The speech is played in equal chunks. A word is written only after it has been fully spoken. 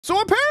So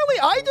apparently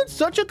I did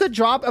such a good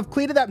job of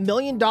cleaning that $1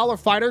 million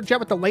fighter jet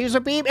with the laser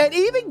beam and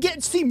even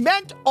getting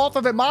cement off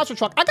of a monster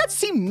truck. I got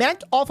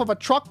cement off of a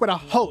truck with a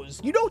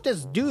hose. You don't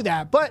just do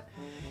that, but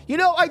you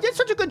know, I did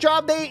such a good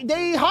job.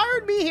 They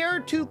hired me here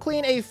to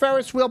clean a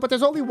Ferris wheel, but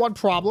there's only one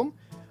problem.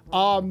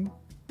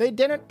 They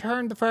didn't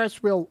turn the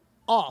Ferris wheel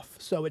off,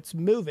 so it's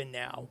moving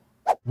now.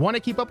 Want to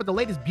keep up with the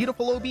latest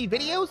beautiful OB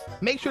videos?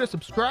 Make sure to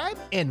subscribe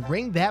and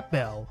ring that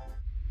bell.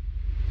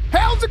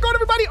 How's it going,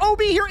 everybody?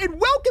 OB here,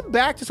 and welcome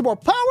back to some more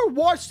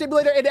PowerWash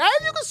Simulator. And as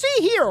you can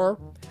see here,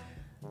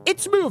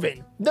 it's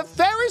moving. The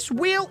Ferris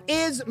wheel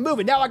is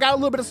moving. Now, I got a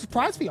little bit of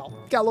surprise for y'all.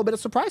 So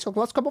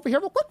let's come over here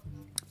real quick.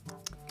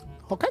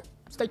 Okay,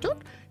 stay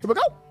tuned. Here we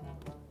go.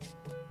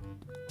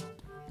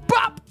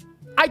 Bop!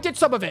 I did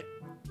some of it.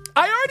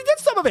 I already did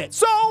some of it.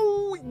 So,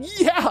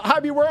 yeah, I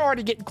mean, we're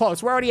already getting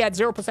close. We're already at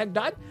 0%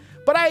 done.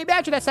 But I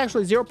imagine that's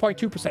actually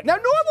 0.2%. Now,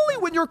 normally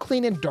when you're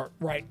cleaning dirt,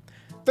 right,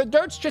 the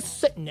dirt's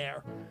just sitting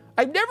there.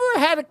 I've never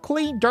had a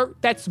clean dirt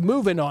that's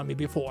moving on me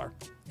before.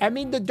 I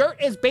mean, the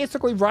dirt is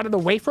basically running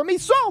away from me.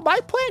 So my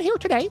plan here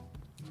today,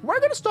 we're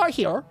going to start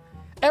here,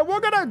 and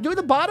we're going to do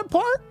the bottom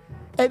part,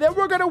 and then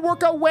we're going to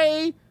work our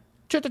way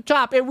to the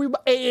top. And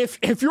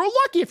if you're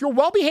lucky, if you're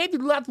well-behaved,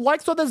 you left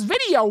likes on this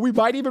video, we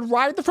might even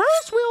ride the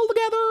Ferris wheel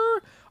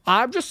together.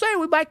 I'm just saying,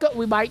 we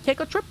might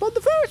take a trip on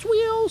the Ferris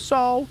wheel.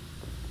 So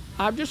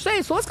I'm just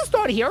saying. So let's get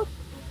started here.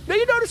 Now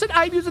you notice that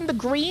I'm using the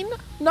green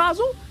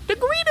nozzle. The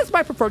green is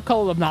my preferred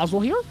color of nozzle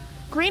here.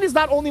 Green is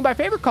not only my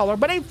favorite color,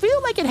 but I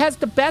feel like it has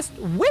the best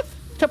width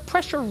to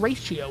pressure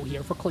ratio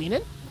here for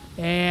cleaning.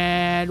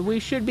 And we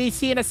should be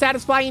seeing a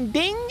satisfying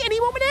ding any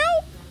moment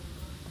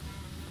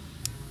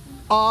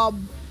now.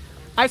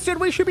 I said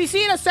we should be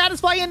seeing a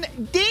satisfying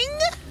ding.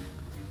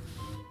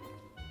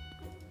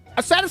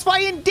 A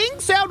satisfying ding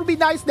sound would be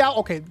nice now.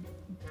 Okay,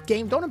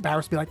 game, don't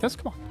embarrass me like this.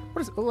 Come on.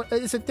 What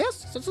is it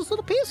this? Is it this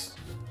little piece?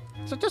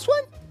 Is it this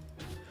one?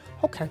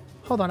 Okay,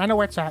 hold on. I know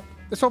where it's at.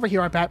 It's over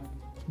here, I bet.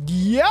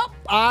 Yep,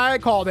 I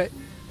called it.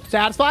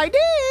 Satisfying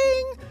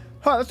ding.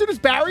 Huh, let's do this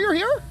barrier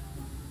here.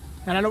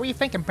 And I know what you're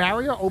thinking.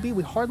 Barrier, OB,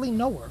 we hardly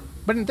know her.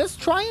 But in this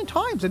trying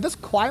times, in this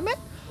climate,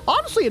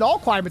 honestly, in all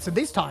climates in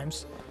these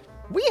times,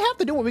 we have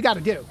to do what we got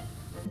to do.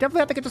 We definitely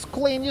have to get this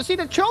clean. You see,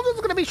 the children's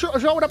going to be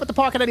showing up at the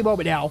park at any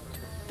moment now.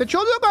 The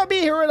children are going to be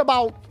here in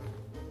about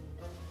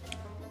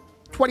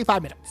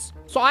 25 minutes.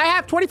 So I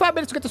have 25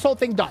 minutes to get this whole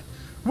thing done.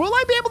 Will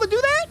I be able to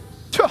do that?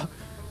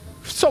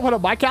 Someone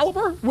of my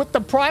caliber with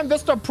the Prime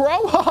Vista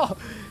Pro?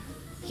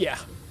 Yeah,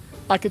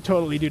 I could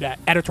totally do that.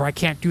 Editor, I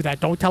can't do that.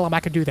 Don't tell him I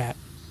can do that.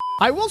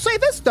 I will say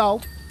this, though.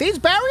 These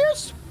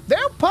barriers,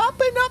 they're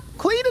popping up,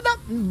 cleaning up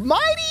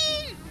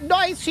mighty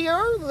nice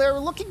here. They're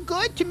looking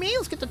good to me.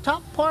 Let's get the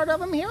top part of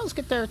them here. Let's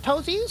get their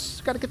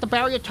toesies. Got to get the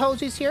barrier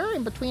toesies here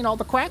in between all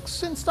the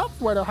cracks and stuff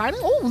where they're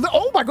hiding.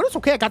 Oh my goodness.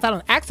 Okay, I got that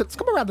on accident. Let's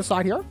come around the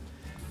side here.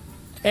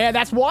 And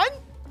that's one.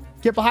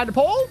 Get behind the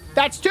pole.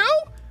 That's two.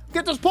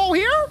 Get this pole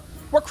here.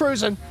 We're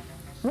cruising.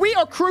 We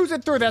are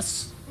cruising through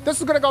this. This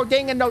is going to go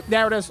ding and no.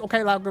 There it is.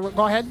 Okay,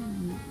 go ahead.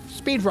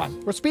 Speed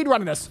run. We're speed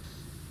running this.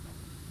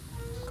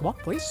 Come on,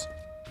 please.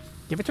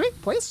 Give it to me,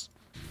 please.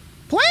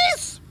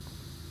 Please!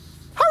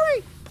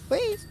 Hurry!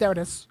 Please. There it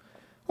is.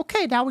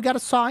 Okay, now we got a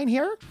sign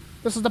here.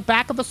 This is the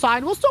back of the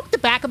sign. We'll stop at the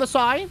back of the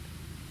sign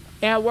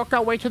and work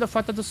our way to the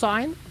front of the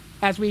sign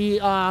as we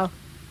get...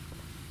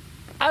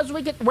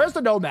 Where's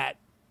the gnome at?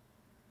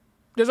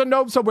 There's a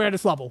gnome somewhere in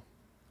this level.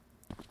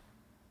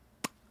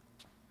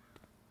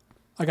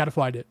 I gotta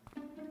find it.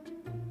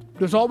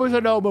 There's always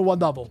a gnome in one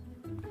level.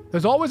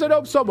 There's always a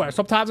gnome somewhere.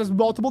 Sometimes there's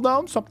multiple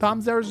gnomes.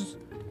 Sometimes there's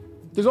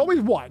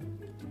always one.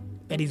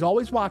 And he's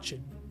always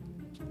watching.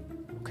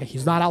 Okay,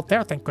 he's not out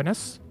there, thank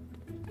goodness.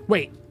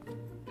 Wait.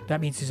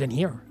 That means he's in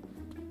here.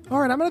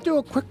 Alright, I'm gonna do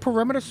a quick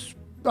perimeter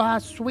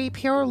sweep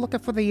here. Looking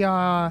for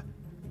the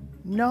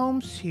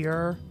gnomes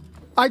here.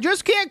 I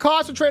just can't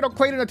concentrate on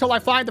cleaning until I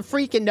find the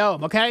freaking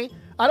gnome, okay?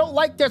 I don't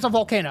like there's a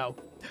volcano.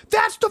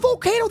 That's the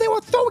volcano they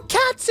were throwing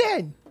cats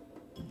in!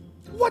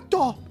 What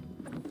the?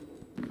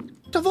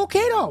 The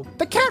volcano!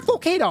 The cat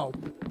volcano!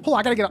 Hold on,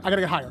 I gotta get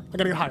higher. I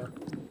gotta get higher.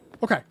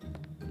 Okay.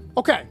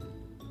 Okay.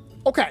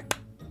 Okay.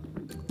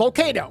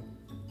 Volcano.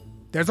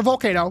 There's a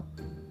volcano.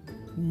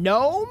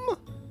 Gnome?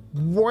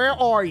 Where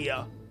are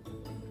you?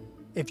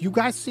 If you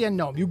guys see a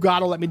gnome, you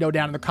gotta let me know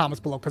down in the comments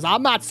below, because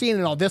I'm not seeing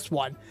it on this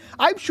one.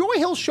 I'm sure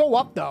he'll show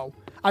up, though.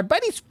 I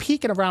bet he's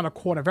peeking around a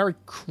corner, very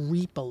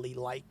creepily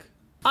like.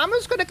 I'm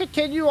just gonna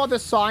continue on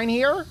this sign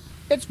here.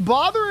 It's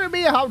bothering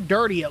me how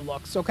dirty it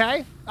looks,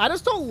 okay? I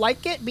just don't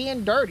like it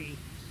being dirty.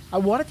 I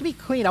want it to be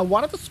clean. I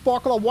want it to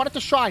sparkle. I want it to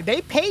shine.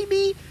 They're paying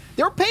me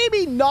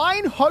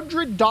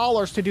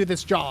 $900 to do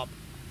this job.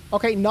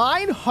 Okay,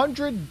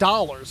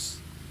 $900.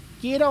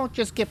 You don't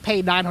just get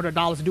paid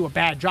 $900 to do a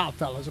bad job,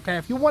 fellas, okay?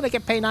 If you want to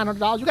get paid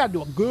 $900, you got to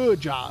do a good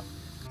job.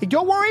 And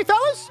don't worry,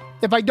 fellas.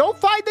 If I don't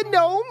find the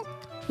gnome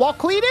while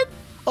cleaning,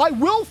 I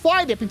will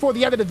find it before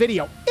the end of the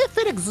video, if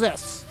it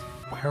exists.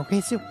 Where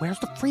is it? Where's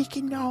the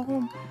freaking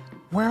gnome?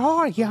 Where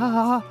are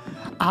ya?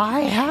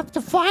 I have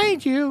to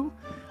find you.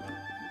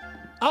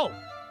 Oh.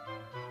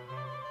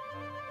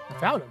 I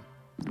found him.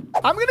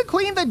 I'm going to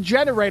clean the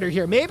generator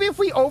here. Maybe if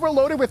we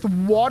overload it with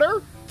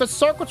water, the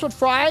circuits would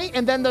fry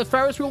and then the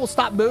Ferris wheel will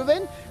stop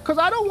moving. Because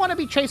I don't want to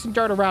be chasing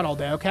dirt around all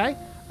day, okay?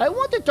 I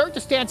want the dirt to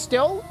stand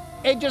still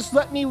and just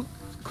let me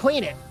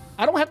clean it.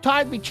 I don't have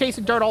time to be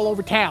chasing dirt all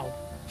over town.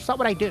 It's not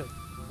what I do,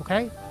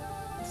 okay?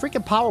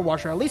 Freaking power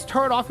washer. At least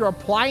turn off your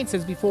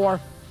appliances before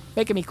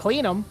making me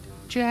clean them.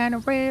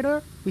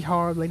 Generator, we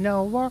hardly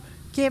know her.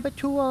 Give it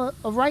to a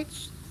right,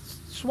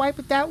 swipe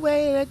it that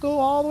way, and go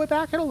all the way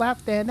back to the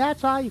left, and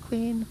that's how you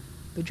clean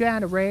the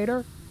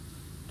generator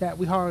that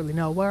we hardly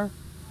know her.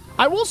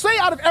 I will say,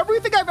 out of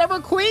everything I've ever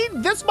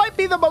cleaned, this might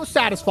be the most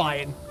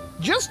satisfying.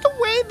 Just the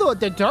way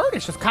the dirt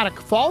is just kind of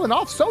falling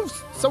off so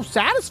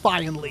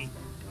satisfyingly.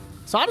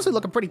 It's honestly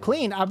looking pretty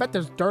clean. I bet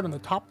there's dirt on the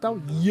top,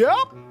 though. Yep.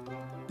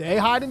 They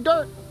hiding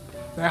dirt.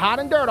 They're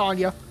hiding dirt on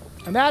you.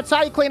 And that's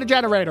how you clean a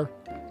generator.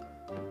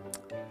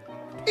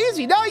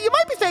 Easy. Now, you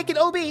might be thinking,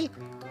 OB,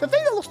 the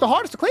thing that looks the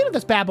hardest to clean in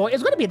this bad boy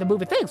is going to be the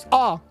moving things.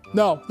 Oh,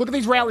 no. Look at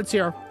these railings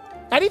here.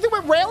 Anything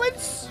with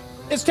railings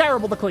is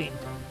terrible to clean.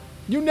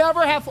 You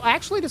never have...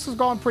 Actually, this is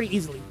going pretty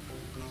easily.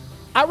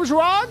 I was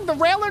wrong. The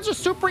railings are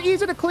super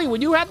easy to clean.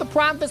 When you have the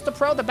Prime Vista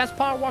Pro, the best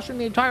power washer in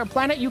the entire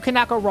planet, you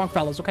cannot go wrong,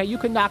 fellas, okay? You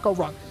cannot go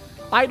wrong.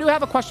 I do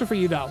have a question for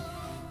you, though.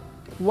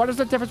 What is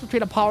the difference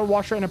between a power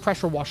washer and a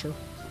pressure washer?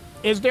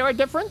 Is there a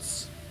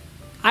difference?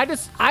 I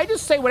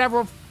just say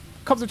whatever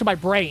comes into my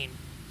brain.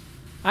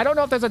 I don't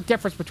know if there's a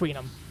difference between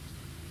them.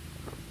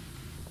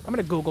 I'm going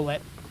to Google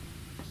it.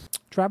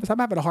 Travis, I'm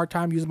having a hard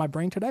time using my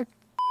brain today.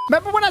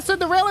 Remember when I said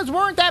the railings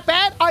weren't that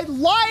bad? I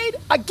lied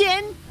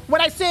again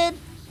when I said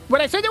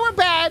they were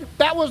bad,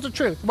 that was the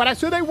truth. When I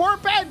said they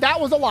weren't bad, that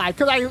was a lie.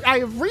 Because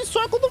I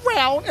recircled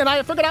around and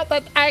I figured out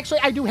that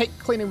I do hate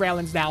cleaning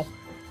railings now.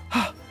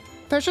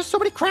 There's just so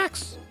many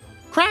cracks.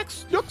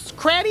 Cracks, nooks,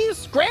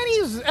 crannies,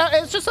 grannies.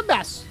 It's just a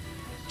mess.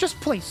 Just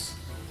please.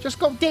 Just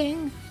go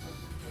ding.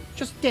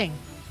 Just ding.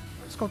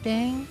 Just go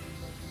ding.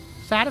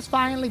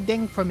 Satisfyingly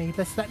ding for me.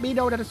 Just let me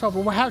know that it's over.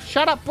 Well,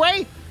 shut up,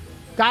 Bray.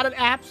 Got an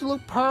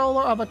absolute pearl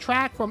of a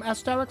track from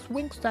Asterix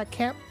Winks that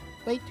can't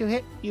wait to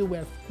hit you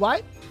with.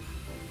 What?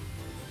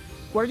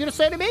 What are you going to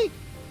say to me?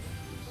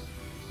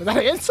 Was that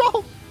an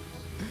insult?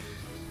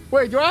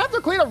 Wait, do I have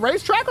to clean a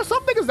racetrack or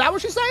something? Is that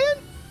what she's saying?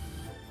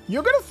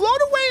 You're going to float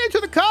away into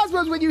the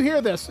cosmos when you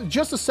hear this.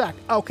 Just a sec.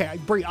 Okay,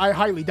 Brie, I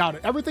highly doubt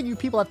it. Everything you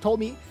people have told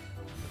me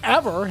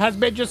ever has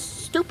been just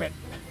stupid.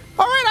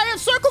 All right, I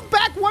have circled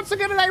back once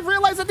again, and I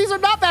realized that these are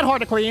not that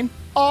hard to clean.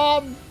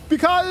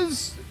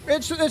 Because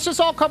it's just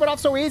all coming off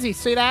so easy.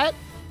 See that?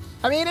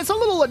 I mean, it's a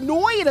little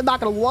annoying, I'm not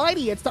going to lie to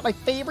you. It's not my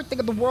favorite thing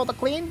in the world to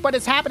clean, but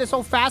it's happening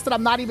so fast that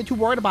I'm not even too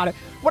worried about it.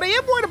 What I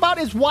am worried about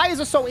is why is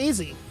it so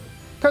easy?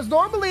 Because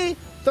normally,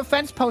 the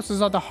fence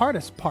posts are the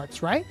hardest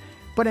parts, right?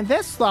 But in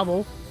this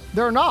level,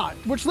 they're not.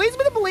 Which leads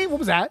me to believe... What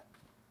was that?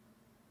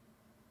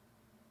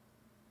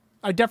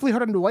 I definitely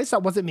heard a noise.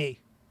 That wasn't me.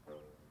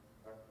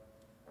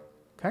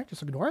 Okay,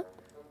 just ignore it.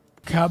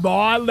 Come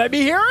on, let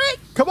me hear it.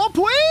 Come on,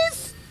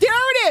 please. There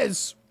it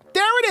is.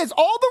 There it is.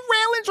 All the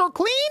railings are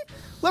clean.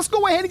 Let's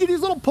go ahead and get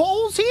these little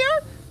poles here.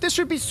 This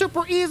should be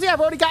super easy. I've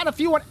already gotten a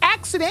few on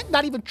accident.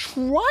 Not even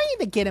trying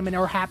to get them and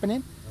they're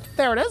happening.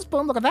 There it is.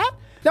 Boom, look at that.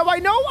 Now, I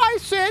know I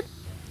said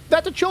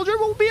that the children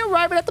will be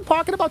arriving at the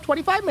park in about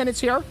 25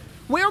 minutes here.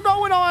 We're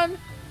going on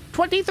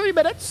 23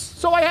 minutes.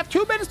 So I have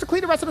 2 minutes to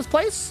clean the rest of this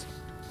place.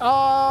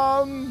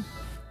 I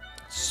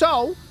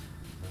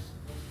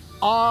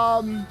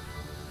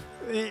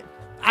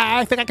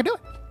think I can do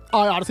it.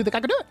 I honestly think I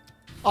can do it.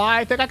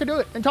 I think I can do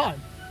it in time.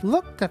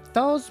 Look at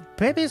those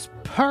babies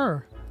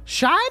purr.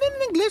 Shining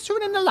and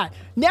glittering in the light.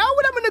 Now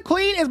what I'm going to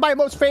clean is my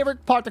most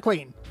favorite part to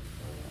clean.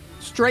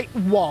 Straight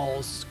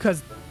walls.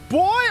 Because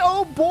boy,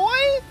 oh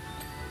boy,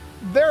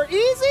 they're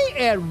easy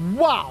and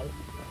wow.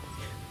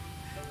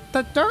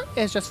 The dirt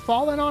is just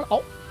falling on.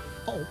 Oh.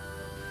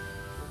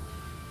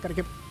 Gotta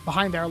get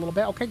behind there a little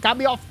bit. Okay, got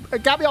me off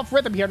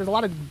rhythm here. There's a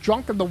lot of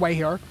junk in the way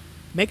here.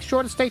 Make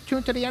sure to stay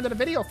tuned to the end of the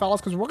video,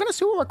 fellas, because we're going to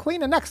see what we're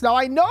cleaning next. Now,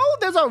 I know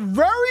there's a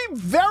very,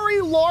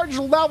 very large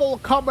level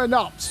coming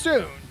up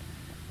soon.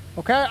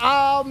 Okay,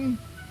 am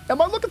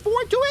I looking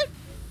forward to it?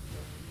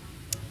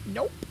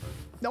 Nope.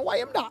 No, I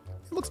am not.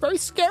 It looks very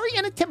scary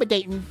and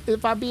intimidating,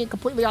 if I'm being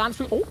completely honest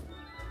with you.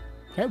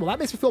 Oh. Okay, well, that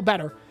makes me feel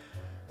better.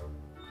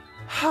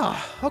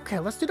 Okay,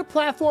 let's do the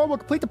platform. We'll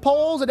complete the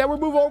poles, and then we'll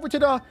move over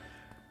to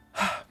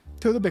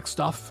the big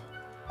stuff.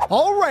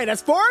 All right,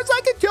 as far as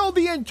I can tell,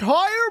 the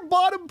entire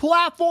bottom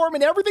platform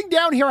and everything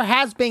down here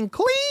has been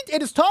cleaned.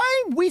 It is time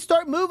we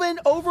start moving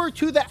over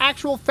to the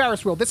actual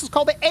Ferris wheel. This is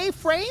called the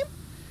A-frame,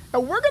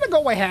 and we're going to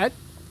go ahead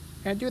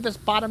and do this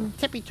bottom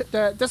tippy,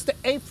 the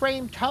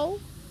A-frame toe.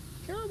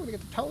 Here, we're going to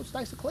get the toes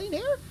nice and clean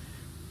here.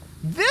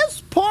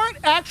 This part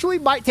actually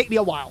might take me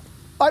a while.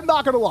 I'm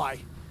not going to lie.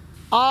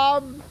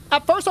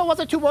 At first, I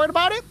wasn't too worried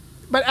about it,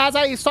 but as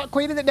I start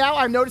cleaning it now,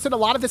 I'm noticing a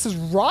lot of this is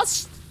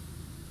rust.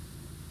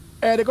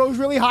 And it goes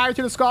really high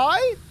to the sky.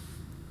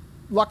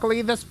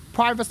 Luckily, this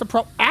Prime Vista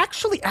Pro...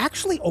 Actually,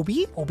 OB,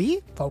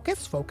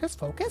 focus.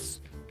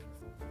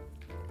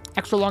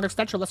 Extra long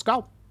extension, let's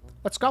go.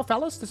 Let's go,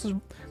 fellas. This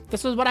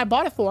is what I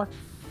bought it for.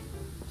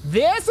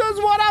 This is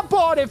what I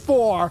bought it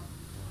for.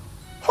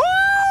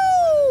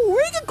 Oh,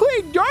 we can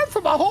clean dirt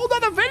from a whole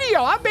other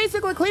video. I'm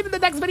basically cleaning the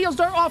next video's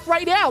dirt off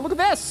right now. Look at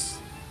this.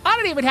 I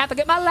don't even have to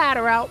get my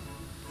ladder out.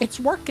 It's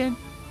working.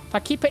 If I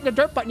keep hitting the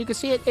dirt button, you can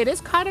see it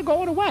is kind of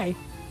going away.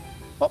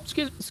 Oh,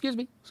 excuse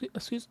me.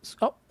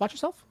 Oh, watch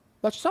yourself.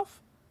 Watch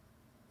yourself.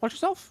 Watch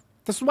yourself.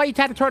 This is why you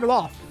had to turn it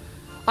off.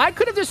 I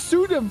could have just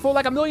sued him for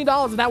like $1 million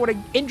and that would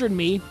have injured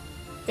me.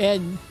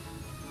 And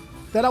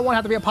then I won't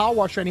have to be a power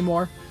washer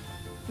anymore.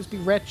 Just be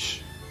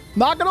rich.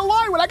 Not gonna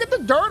lie, when I get the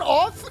dirt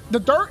off, the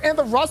dirt and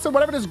the rust and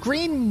whatever this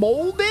green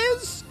mold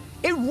is,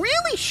 it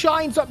really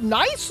shines up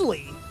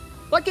nicely.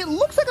 Like, it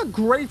looks like a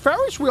great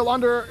Ferris wheel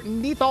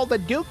underneath all the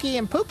dookie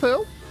and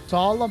poo-poo. It's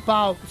all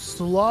about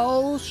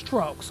slow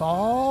strokes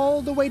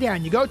all the way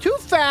down. You go too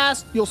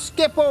fast, you'll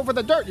skip over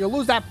the dirt. You'll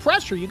lose that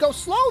pressure. You go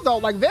slow, though,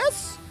 like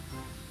this.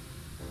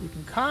 You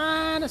can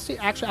kind of see.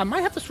 Actually, I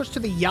might have to switch to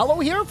the yellow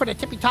here for the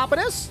tippy top of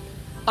this.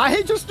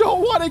 I just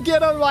don't want to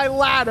get on my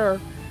ladder.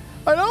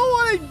 I don't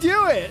want to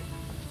do it.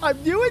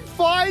 I'm doing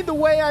fine the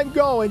way I'm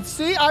going.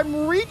 See,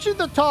 I'm reaching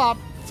the top.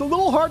 It's a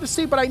little hard to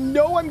see, but I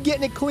know I'm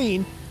getting it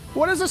clean.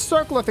 What is this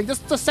circular thing? This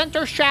is the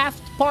center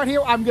shaft part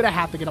here. I'm going to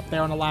have to get up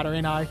there on the ladder,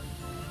 ain't I?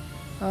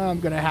 I'm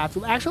going to have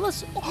to. Actually,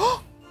 let's...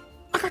 Oh,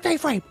 I got the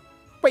A-frame.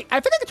 Wait,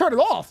 I think I can turn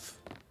it off.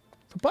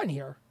 The button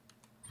here.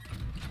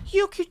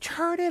 You can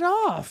turn it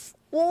off.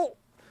 Well,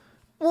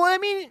 I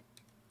mean...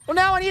 Well,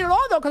 now I need it on,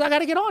 though, because I got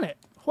to get on it.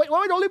 Wait,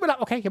 don't leave it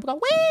up. Okay, here we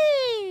go.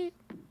 Whee!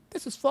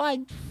 This is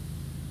fun.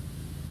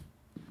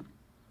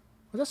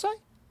 What does that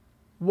say?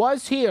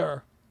 Was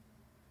here.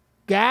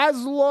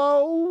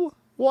 Gazlo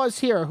was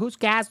here. Who's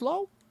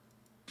Gazlo?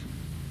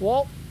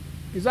 Well,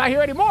 he's not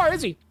here anymore,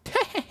 is he?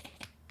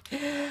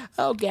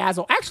 Oh,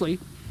 Gazlo. Actually,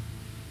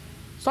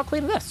 start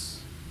cleaning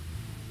this.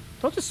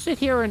 Don't just sit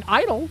here and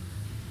idle.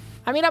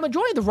 I mean, I'm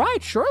enjoying the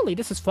ride, surely.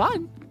 This is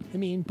fun. I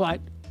mean,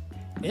 but...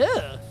 Ew.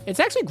 It's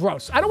actually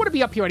gross. I don't want to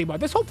be up here anymore.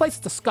 This whole place is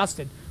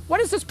disgusting. What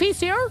is this piece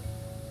here?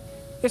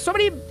 There's so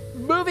many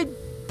moving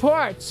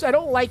parts. I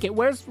don't like it.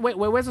 Where's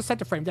the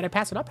center frame? Did I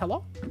pass it up?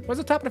 Hello? Where's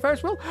the top of the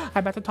Ferris wheel?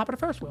 I'm at the top of the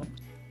Ferris wheel.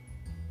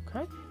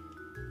 Okay.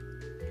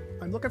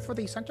 I'm looking for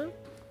the center.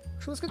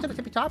 So let's get to the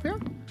tippy top here.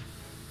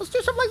 Let's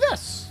do something like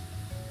this.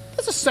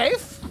 This is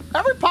safe.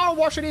 Every power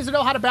washer needs to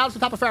know how to balance the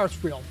top of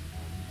Ferris wheel.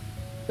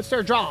 It's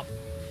their job.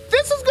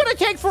 This is gonna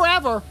take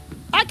forever.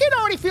 I can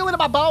already feel it in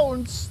my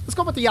bones. Let's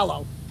go with the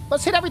yellow.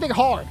 Let's hit everything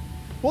hard.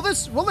 Will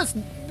this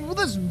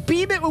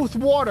beam it with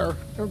water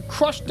and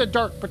crush the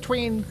dirt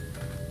between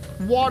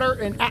water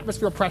and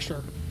atmosphere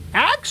pressure?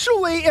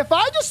 Actually, if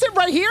I just sit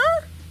right here,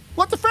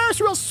 let the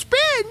Ferris wheel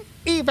spin,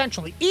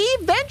 eventually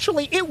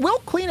it will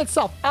clean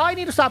itself. I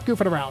need to stop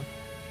goofing around.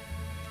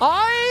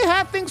 I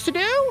have things to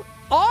do.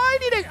 I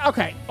need to,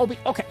 okay,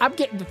 I'm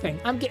getting the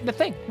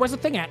thing. Where's the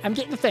thing at? I'm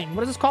getting the thing.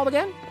 What is this called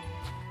again?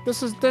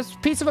 This is this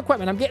piece of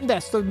equipment. I'm getting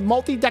this, the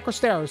multi-decker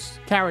stairs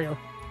carrier.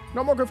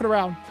 No more goofing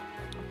around.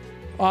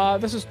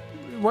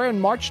 We're in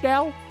March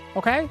now,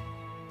 okay?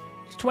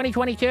 It's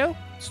 2022.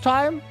 It's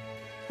time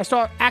I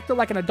start acting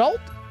like an adult.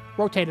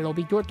 Rotate it,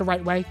 Obi. Do it the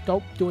right way.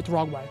 Don't do it the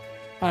wrong way.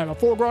 I am a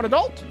full-grown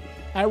adult.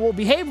 I will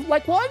behave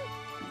like one,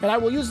 and I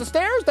will use the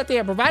stairs that they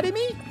have provided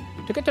me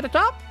to get to the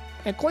top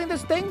and clean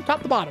this thing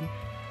top to bottom.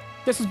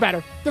 This is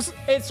better.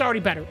 It's already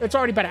better. It's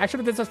already better. I should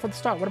have did this from the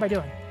start. What am I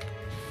doing?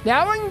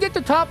 Now I can get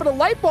the top of the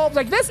light bulbs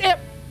like this.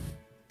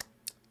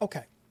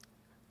 Okay.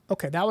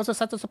 Okay, that was a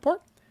sense of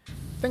support.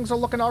 Things are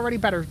looking already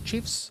better,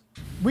 Chiefs.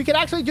 We can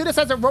actually do this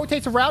as it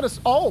rotates around us.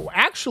 Oh,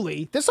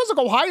 actually, this doesn't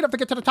go high enough to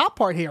get to the top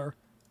part here.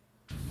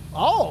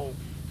 Oh.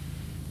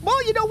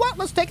 Well, you know what?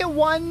 Let's take it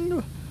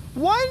one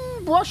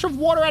brush of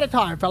water at a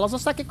time, fellas.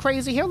 Let's not get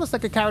crazy here. Let's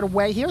not get carried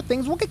away here.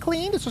 Things will get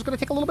cleaned. It's just going to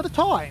take a little bit of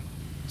time.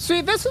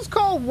 See, this is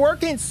called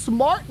working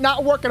smart,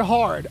 not working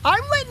hard.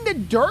 I'm letting the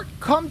dirt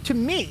come to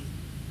me.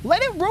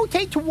 Let it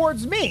rotate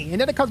towards me,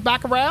 and then it comes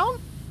back around.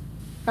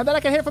 And then I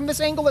can hit it from this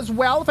angle as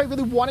well if I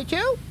really wanted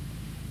to.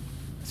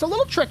 It's a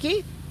little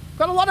tricky.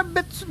 Got a lot of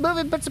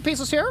moving bits and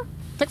pieces here.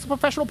 Takes a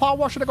professional power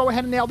washer to go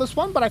ahead and nail this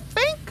one, but I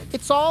think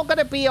it's all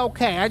gonna be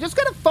okay. I just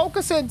gotta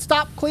focus and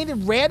stop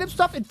cleaning random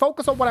stuff and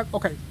focus on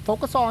okay,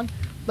 focus on.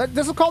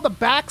 This is called the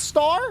back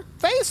star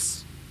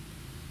face.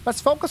 Let's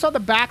focus on the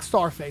back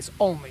star face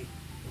only.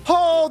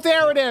 Oh,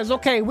 there it is.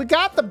 Okay, we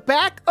got the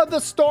back of the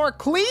star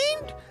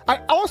cleaned. I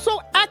also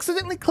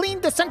accidentally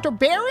cleaned the center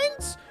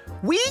bearings.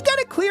 We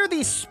gotta clear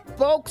these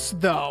spokes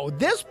though.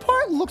 This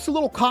part looks a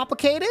little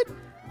complicated.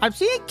 I'm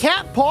seeing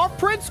cat paw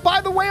prints, by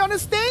the way, on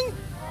this thing.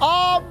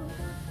 I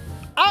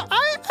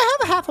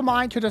have a half a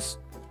mind to just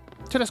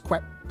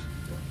quit.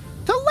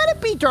 To let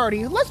it be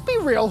dirty. Let's be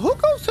real. Who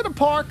goes to the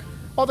park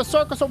or the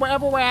circus or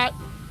wherever we're at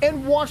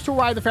and wants to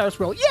ride the Ferris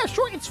wheel? Yeah,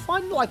 sure, it's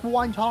fun like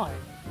one time.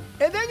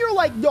 And then you're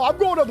like, no, I'm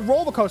going on the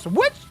roller coaster,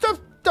 which the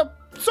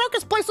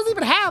circus place doesn't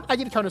even have. I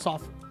need to turn this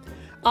off.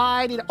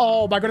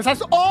 Oh my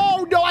goodness.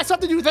 Oh no, I still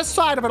have to do this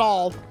side of it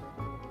all.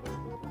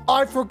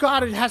 I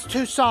forgot it has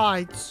two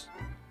sides.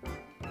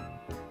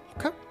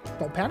 Okay,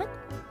 don't panic.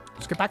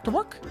 Let's get back to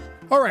work.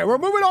 All right, we're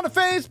moving on to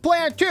phase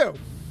plan 2.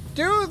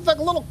 Do the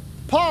little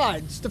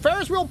pods. The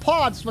Ferris wheel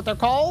pods is what they're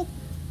called.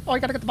 Oh,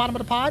 you gotta get the bottom of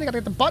the pod. You gotta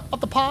get the butt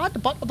of the pod. The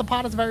butt of the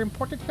pod is very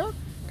important here.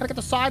 Gotta get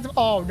the sides of...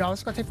 Oh, no. This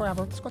is gonna take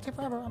forever. This is gonna take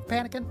forever. I'm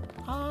panicking.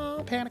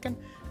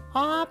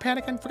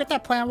 Panicking. Forget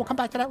that plan. We'll come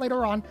back to that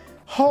later on.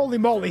 Holy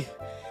moly.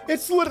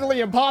 It's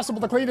literally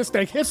impossible to clean this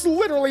thing. It's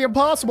literally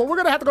impossible. We're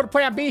gonna have to go to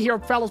plan B here,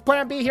 fellas.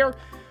 Plan B here.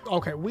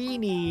 Okay, we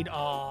need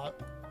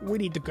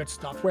the good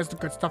stuff. Where's the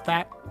good stuff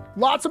at?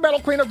 Lots of metal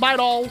cleaner, buy it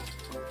all.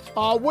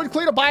 Wood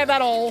cleaner, buy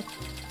that all.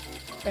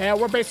 And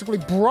we're basically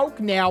broke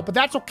now, but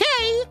that's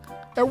okay.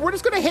 And we're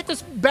just gonna hit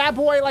this bad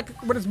boy like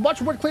with as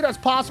much wood cleaner as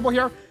possible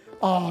here.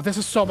 Oh, this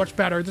is so much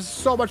better. This is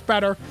so much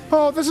better.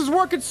 Oh, this is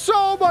working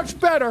so much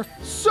better.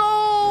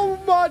 So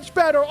much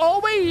better.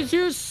 Always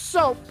use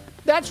soap.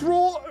 That's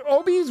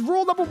OB's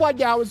rule number 1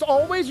 now is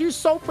always use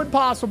soap when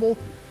possible.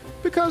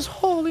 Because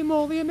holy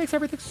moly, it makes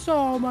everything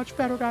so much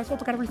better, guys. Oh,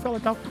 I gotta refill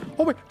it though.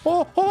 Oh wait,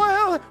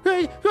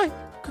 wait.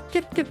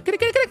 Get, spray the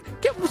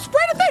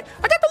thing!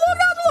 I got the long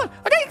nozzle on!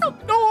 I gotta go!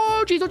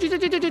 Oh, jeez,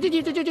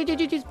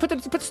 put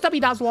the stubby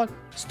nozzle on.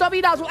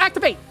 Stubby nozzle,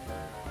 activate!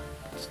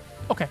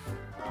 Okay.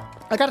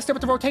 I gotta stay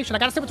with the rotation.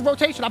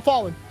 I'm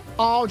falling.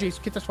 Oh,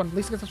 jeez, get this one. At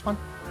least get this one.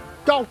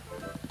 Go.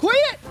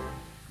 Clean it!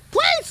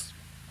 Please!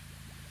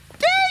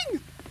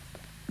 Ding!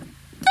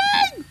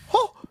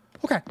 Oh,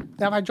 okay.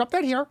 Now if I jump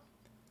down here,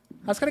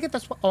 I was gonna get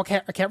this one. Oh,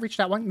 okay, I can't reach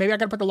that one. Maybe I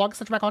gotta put the log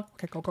extension back on.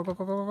 Okay,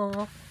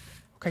 go.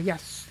 Okay,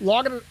 yes.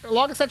 Log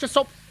extension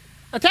soap.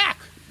 Attack!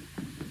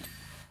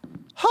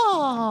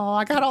 Oh,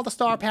 I got all the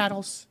star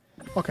panels.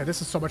 Okay,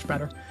 this is so much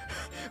better.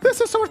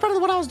 This is so much better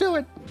than what I was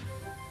doing.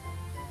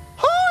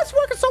 Oh, it's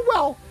working so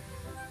well.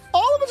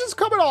 All of it is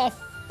coming off.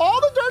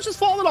 All the dirt's just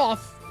falling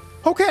off.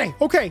 Okay.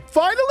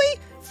 Finally,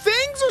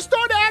 things are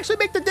starting to actually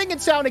make the dinging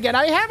sound again.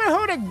 I haven't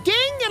heard a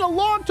ding in a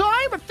long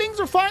time, but things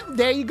are fine.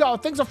 There you go.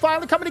 Things are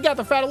finally coming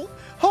together, Federal.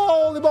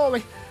 Holy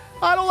moly.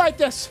 I don't like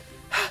this.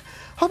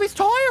 Hubby's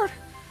tired.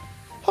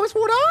 Hubby's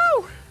worn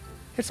out.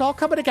 It's all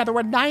coming together.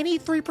 We're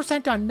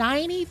 93% done.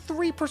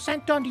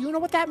 93% done. Do you know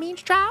what that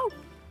means, child?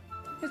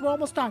 We're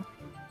almost done.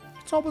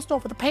 It's almost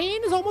over. The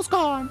pain is almost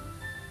gone.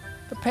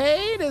 The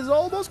pain is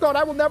almost gone.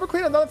 I will never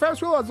clean another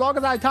Ferris wheel as long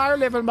as I tire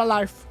live in my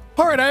life.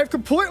 All right, I have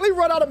completely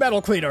run out of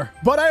metal cleaner,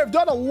 but I have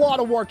done a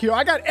lot of work here.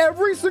 I got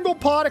every single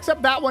pod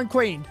except that one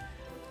cleaned.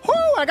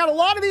 Whew, I got a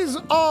lot of these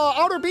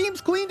outer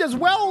beams cleaned as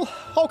well.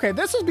 Okay,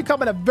 this is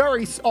becoming a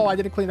very... Oh, I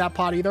didn't clean that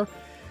pod either.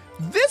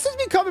 This is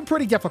becoming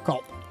pretty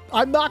difficult.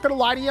 I'm not going to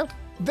lie to you.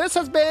 This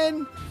has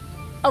been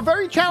a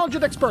very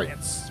challenging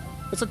experience.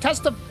 It's a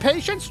test of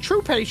patience,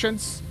 true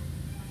patience,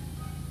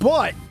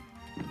 but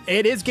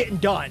it is getting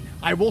done.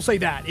 I will say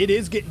that. It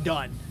is getting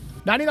done.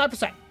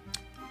 99%.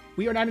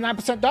 We are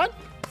 99% done.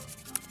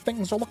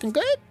 Things are looking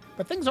good,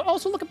 but things are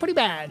also looking pretty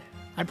bad.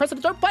 I'm pressing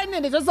the dirt button,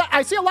 and it does.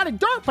 I see a lot of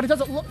dirt, but it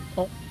doesn't look...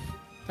 Oh,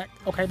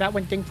 okay, that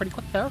went ding pretty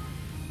quick there.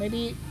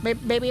 Maybe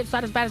it's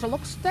not as bad as it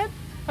looks then.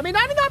 I mean,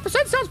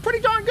 99% sounds pretty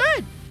darn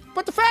good,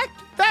 but the fact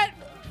that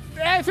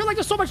I feel like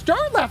there's so much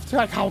dirt left.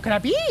 Like, how can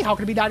that be? How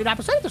can it be 99%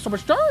 if there's so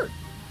much dirt?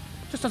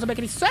 Just doesn't make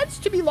any sense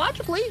to me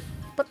logically,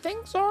 but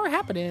things are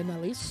happening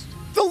at least.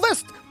 The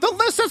list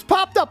has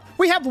popped up.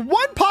 We have 1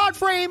 pod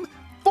frame,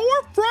 4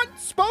 front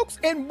spokes,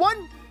 and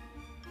 1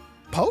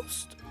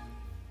 post.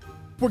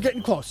 We're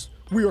getting close.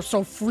 We are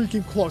so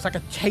freaking close. I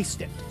can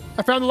taste it.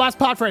 I found the last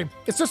pod frame.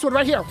 It's this one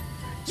right here.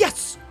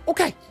 Yes.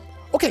 Okay.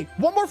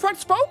 1 more front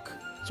spoke.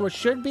 So it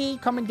should be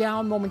coming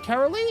down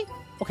momentarily.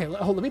 Okay,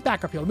 let me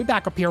back up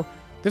here.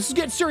 This is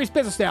getting serious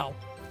business now.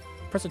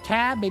 Press a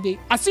tab, maybe.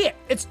 I see it.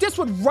 It's this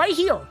one right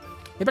here.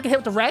 Maybe I can hit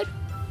with the red.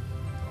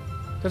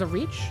 Does it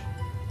reach?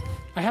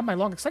 I have my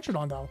long extension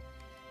on, though.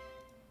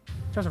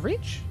 Does it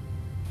reach?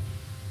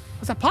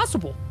 Is that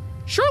possible?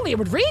 Surely it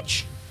would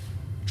reach.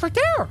 It's right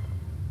there.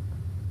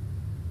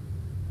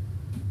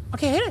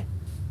 Okay, hit it.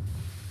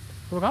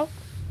 Here we go.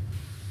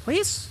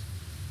 Please.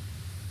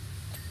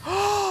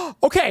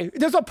 Okay,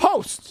 there's a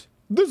post.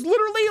 There's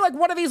literally like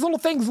one of these little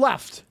things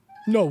left.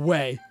 No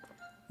way.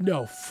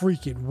 No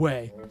freaking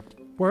way.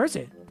 Where is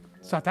it?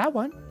 It's not that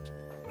one.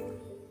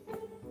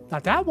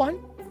 Not that one.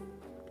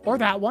 Or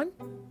that one.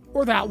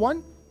 Or that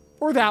one.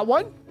 Or that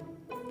one.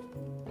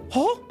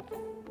 Huh?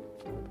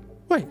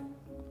 Wait.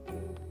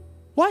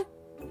 What?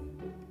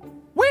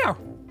 Where?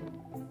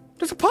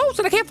 There's a post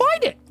and I can't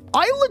find it.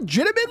 I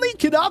legitimately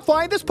cannot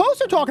find this post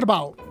they're talking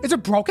about. Is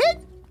it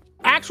broken?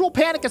 Actual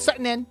panic is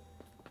setting in.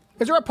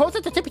 Is there a post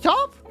at the tippy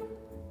top?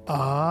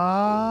 Oh.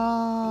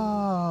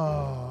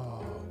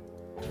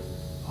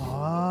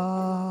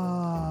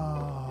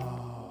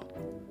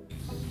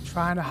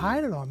 Trying to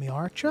hide it on me,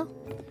 aren't you?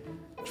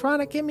 Trying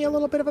to give me a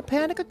little bit of a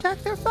panic attack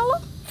there,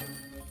 fella?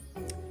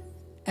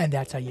 And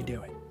that's how you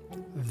do it.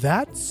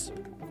 That's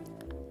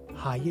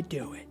how you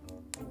do it.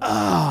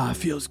 Ah,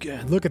 feels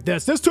good. Look at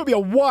this. This took me a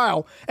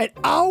while. 1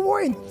 hour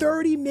and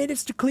 30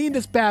 minutes to clean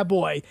this bad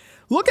boy.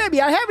 Look at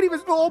me. I haven't even...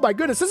 Oh, my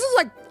goodness. This is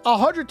like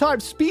 100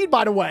 times speed,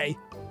 by the way.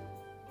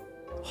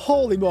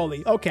 Holy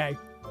moly. Okay.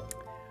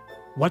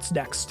 What's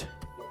next?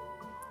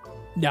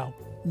 No.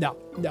 No.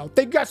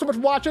 Thank you guys so much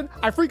for watching.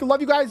 I freaking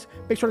love you guys.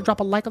 Make sure to drop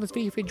a like on this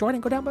video if you enjoyed it.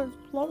 And go down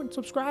below and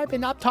subscribe.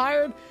 And I'm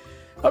tired.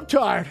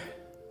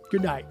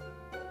 Good night.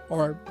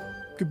 Or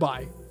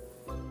goodbye.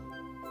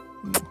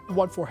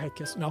 1 forehead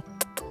kiss. No.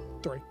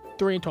 3.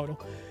 3 in total.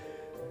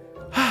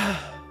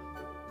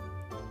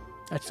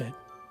 That's it.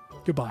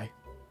 Goodbye.